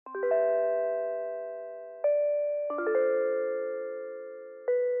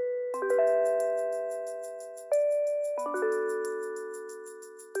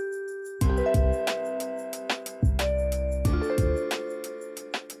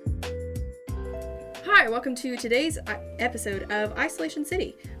Hi, welcome to today's episode of Isolation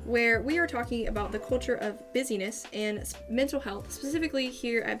City, where we are talking about the culture of busyness and mental health, specifically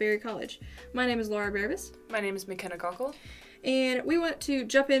here at Berry College. My name is Laura Barabas. My name is Mikenna Gaukel. And we want to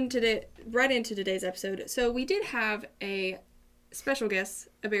jump right into today's episode. So we did have a special guest,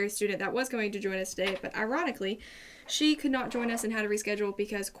 a Berry student, that was going to join us today, but ironically, she could not join us and had to reschedule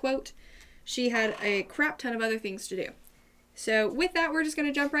because, quote, she had a crap ton of other things to do. So with that, we're just going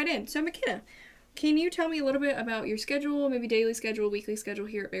to jump right in. So Mikenna, can you tell me a little bit about your schedule, maybe daily schedule, weekly schedule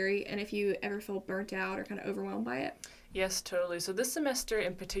here at Berry, and if you ever feel burnt out or kind of overwhelmed by it? Yes, totally. So this semester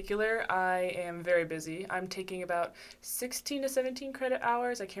in particular, I am very busy. I'm taking about 16 to 17 credit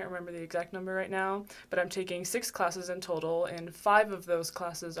hours. I can't remember the exact number right now, but I'm taking 6 classes in total, and 5 of those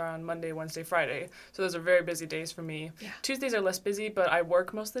classes are on Monday, Wednesday, Friday. So those are very busy days for me. Yeah. Tuesdays are less busy, but I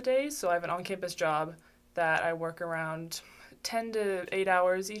work most of the days, so I have an on-campus job that I work around 10 to 8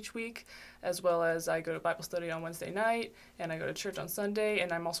 hours each week, as well as I go to Bible study on Wednesday night, and I go to church on Sunday,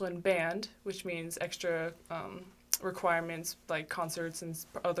 and I'm also in band, which means extra requirements like concerts and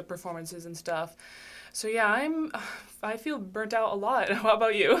other performances and stuff. So yeah, I feel burnt out a lot. How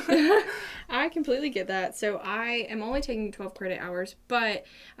about you? I completely get that. So I am only taking 12 credit hours, but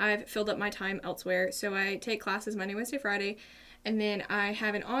I've filled up my time elsewhere. So I take classes Monday, Wednesday, Friday, and then I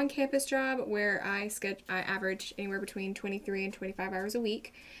have an on-campus job where I average anywhere between 23 and 25 hours a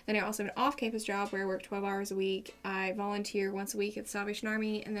week. Then I also have an off-campus job where I work 12 hours a week. I volunteer once a week at the Salvation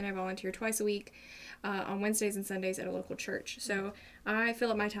Army, and then I volunteer twice a week on Wednesdays and Sundays at a local church. So I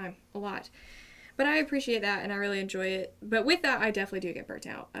fill up my time a lot. But I appreciate that, and I really enjoy it. But with that, I definitely do get burnt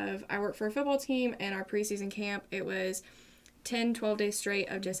out. I work for a football team, and our preseason camp, it was 10, 12 days straight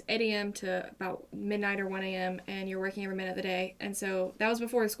of just 8 a.m. to about midnight or 1 a.m., and you're working every minute of the day. And so that was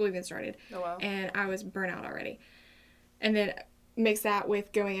before the school even started. Oh, wow. And I was burnt out already. And then mix that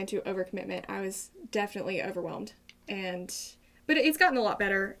with going into overcommitment, I was definitely overwhelmed. But it's gotten a lot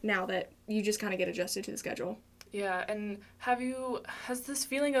better now that you just kind of get adjusted to the schedule. Yeah, and has this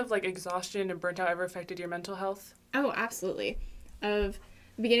feeling of like exhaustion and burnt out ever affected your mental health? Oh, absolutely. The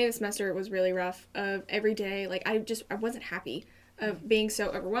beginning of the semester, it was really rough. Every day, like I wasn't happy of being so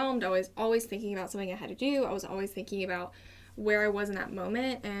overwhelmed. I was always thinking about something I had to do. I was always thinking about where I was in that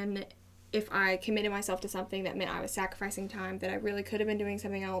moment, and if I committed myself to something that meant I was sacrificing time that I really could have been doing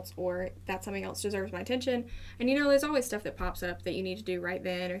something else, or that something else deserves my attention. And there's always stuff that pops up that you need to do right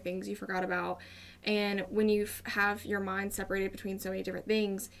then, or things you forgot about. And when you have your mind separated between so many different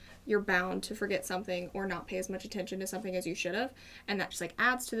things, you're bound to forget something or not pay as much attention to something as you should have. And that just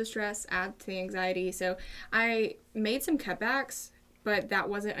adds to the stress, adds to the anxiety. So I made some cutbacks, but that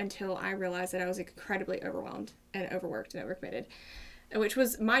wasn't until I realized that I was incredibly overwhelmed and overworked and overcommitted, which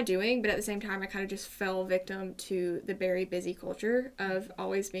was my doing. But at the same time, I kind of just fell victim to the very busy culture of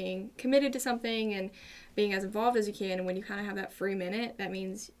always being committed to something and being as involved as you can. And when you kind of have that free minute, that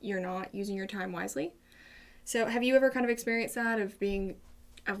means you're not using your time wisely. So have you ever kind of experienced that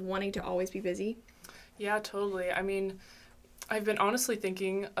of wanting to always be busy? Yeah, totally. I mean, I've been honestly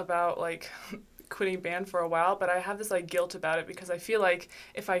thinking about quitting band for a while, but I have this guilt about it because I feel like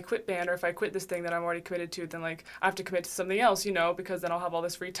if I quit band or if I quit this thing that I'm already committed to, then I have to commit to something else, because then I'll have all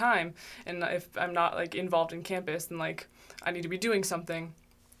this free time. And if I'm not involved in campus, then I need to be doing something.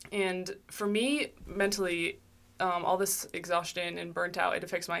 And for me, mentally, all this exhaustion and burnt out, it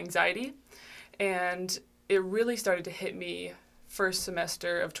affects my anxiety. And it really started to hit me first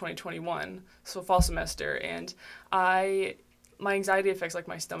semester of 2021, so fall semester. And my anxiety affects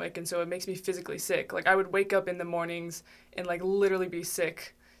my stomach, and so it makes me physically sick. I would wake up in the mornings and literally be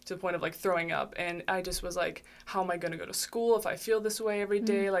sick to the point of throwing up. And I just was how am I going to go to school if I feel this way every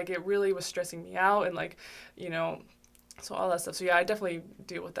day? It really was stressing me out, and so all that stuff. So yeah, I definitely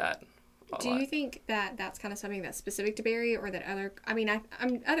deal with that a lot. You think that that's kind of something that's specific to Berry, or that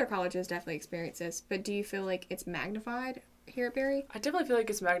other colleges definitely experience this, but do you feel like it's magnified here at Berry? I definitely feel like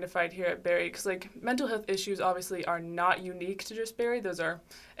it's magnified here at Berry because mental health issues obviously are not unique to just Berry. Those are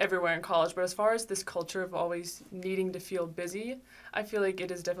everywhere in college. But as far as this culture of always needing to feel busy, I feel like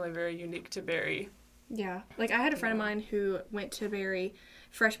it is definitely very unique to Berry. Yeah. I had a friend of mine who went to Berry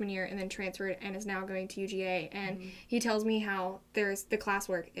freshman year and then transferred and is now going to UGA, and he tells me how the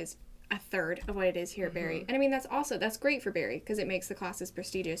classwork is a third of what it is here at Berry. And that's great for Berry because it makes the classes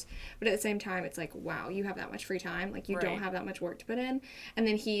prestigious, but at the same time it's wow, you have that much free time, you don't have that much work to put in. And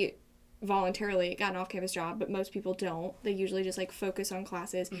then he voluntarily got an off-campus job, but most people don't. They usually just like focus on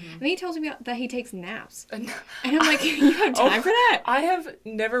classes. And then he tells me that he takes naps. And I'm like, you have time for that? I have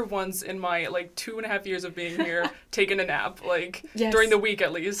never once in my like 2.5 years of being here taken a nap, like during the week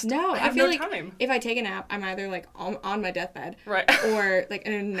at least. No, I have feel no like time. if I take a nap, I'm either like on my deathbed, right, or like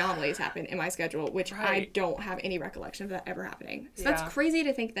an anomaly has happened in my schedule, which I don't have any recollection of that ever happening. So that's crazy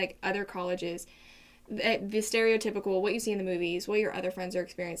to think like other colleges, the stereotypical, what you see in the movies, what your other friends are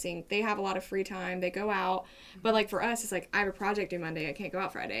experiencing, they have a lot of free time, they go out, but like for us, it's like, I have a project due Monday, I can't go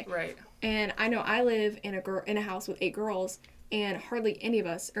out Friday. Right. And I know I live in a house with 8 girls, and hardly any of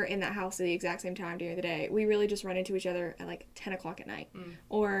us are in that house at the exact same time during the day. We really just run into each other at like 10 o'clock at night,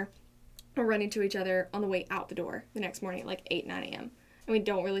 or we're running into each other on the way out the door the next morning at like 8, 9 a.m. And we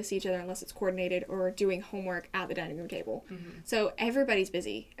don't really see each other unless it's coordinated or doing homework at the dining room table. So everybody's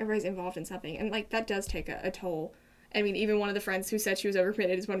busy. Everybody's involved in something. And, like, that does take a toll. I mean, even one of the friends who said she was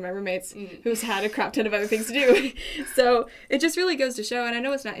overcommitted is one of my roommates who's had a crap ton of other things to do. So it just really goes to show, and I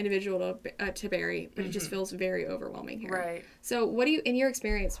know it's not individual to Barry, but it just feels very overwhelming here. Right. So what do you, in your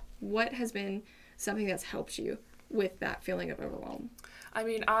experience, what has been something that's helped you with that feeling of overwhelm? I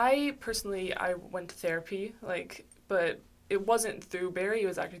mean, I went to therapy, like, but it wasn't through Barry, it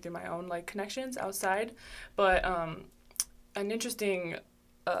was actually through my own, like, connections outside. But an interesting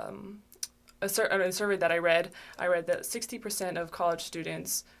a survey that I read that 60% of college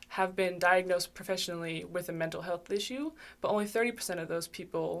students have been diagnosed professionally with a mental health issue, but only 30% of those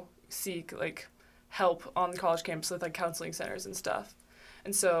people seek, like, help on the college campus with, like, counseling centers and stuff.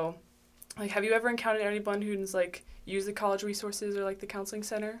 And so, like, have you ever encountered anyone who's, like, used the college resources or, like, the counseling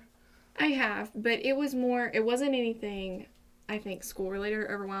center? I have, but it wasn't anything, I think, school-related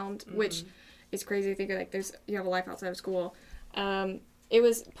or overwhelmed, which is crazy to think of, like, you have a life outside of school. It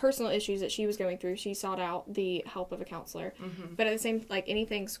was personal issues that she was going through. She sought out the help of a counselor. But at the same, like,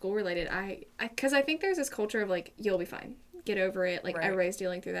 anything school-related, because I think there's this culture of, like, you'll be fine. Get over it. Like, everybody's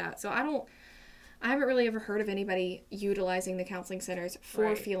dealing through that. So I haven't really ever heard of anybody utilizing the counseling centers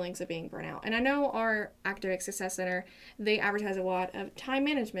for feelings of being burnt out. And I know our Academic Success Center, they advertise a lot of time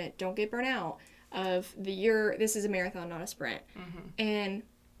management, don't get burnt out, this is a marathon, not a sprint. And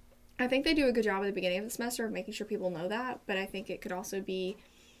I think they do a good job at the beginning of the semester of making sure people know that, but I think it could also be,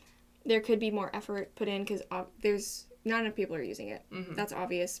 there could be more effort put in because there's not enough people are using it. That's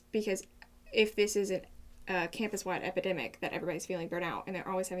obvious, because if this is a campus-wide epidemic that everybody's feeling burnt out and they're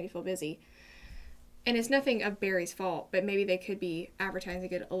always having to feel busy, and it's nothing of Barry's fault, but maybe they could be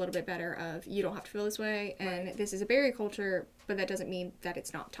advertising it a little bit better of, you don't have to feel this way, and this is a Barry culture, but that doesn't mean that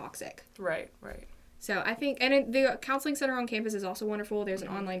it's not toxic. Right. So I think, and the counseling center on campus is also wonderful. There's an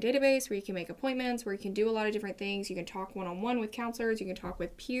online database where you can make appointments, where you can do a lot of different things. You can talk one-on-one with counselors, you can talk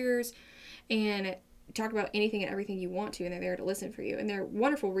with peers, and talk about anything and everything you want to, and they're there to listen for you. And they're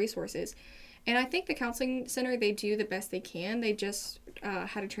wonderful resources. And I think the counseling center, they do the best they can. They just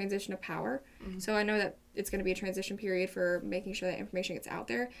had a transition of power. So I know that it's going to be a transition period for making sure that information gets out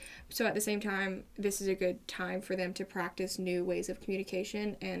there. So at the same time, this is a good time for them to practice new ways of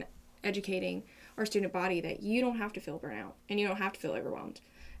communication and educating our student body that you don't have to feel burnout and you don't have to feel overwhelmed,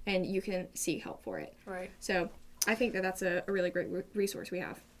 and you can seek help for it. Right. So I think that that's a really great resource we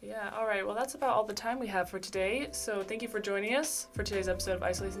have. Yeah, all right. Well, that's about all the time we have for today. So thank you for joining us for today's episode of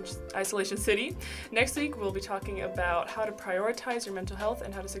Isolation City. Next week, we'll be talking about how to prioritize your mental health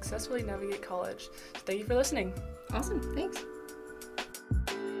and how to successfully navigate college. So thank you for listening. Awesome. Thanks.